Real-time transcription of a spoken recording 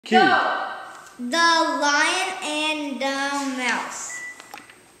Q. Go. The lion and the mouse.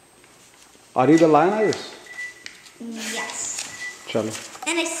 Are you the lion, Ayush? Yes. Chalo.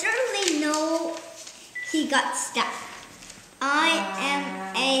 And I certainly know he got stuck. I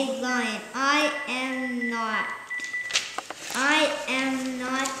am a lion. I am not. I am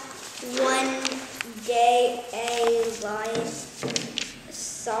not. One day a lion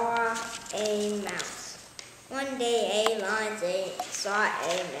saw a mouse. One day a lion saw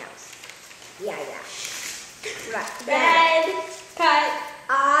a mouse. Yeah. Right. Red. Cut.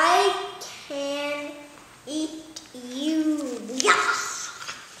 I can eat you. Yes.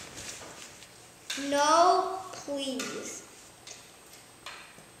 No, please.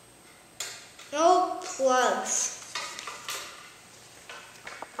 No plugs.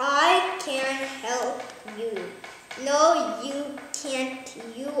 I can help you. No, you can't.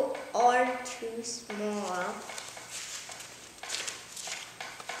 You are too small.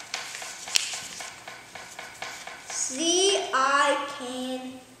 See, I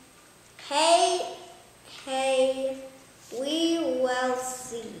can. Hey, we will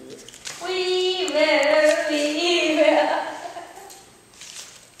see. We will.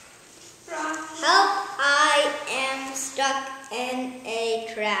 Help, I am stuck in a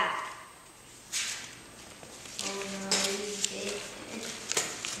trap.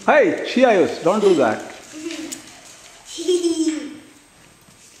 Hey, she Ayush, don't do that.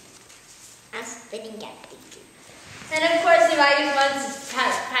 I'm spitting at you. And of course, if I use one's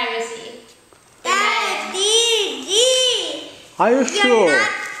piracy. Ayush, You're not-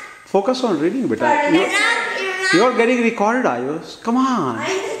 focus on reading, beta. You're getting recorded, Ayush. Come on.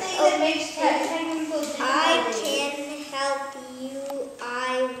 It makes technical I can help you.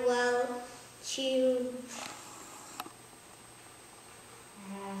 I will choose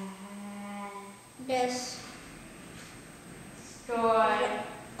this. Store.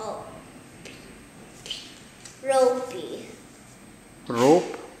 Oh, ropey.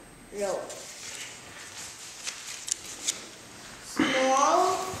 Rope. Rope.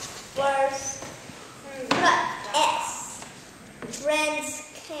 Small first S. Friends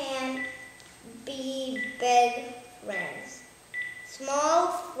can be big friends. Small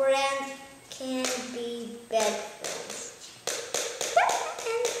friends can be big friends.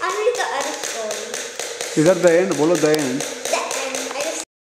 And I'll read the other story. Is that the end? Bolo the end.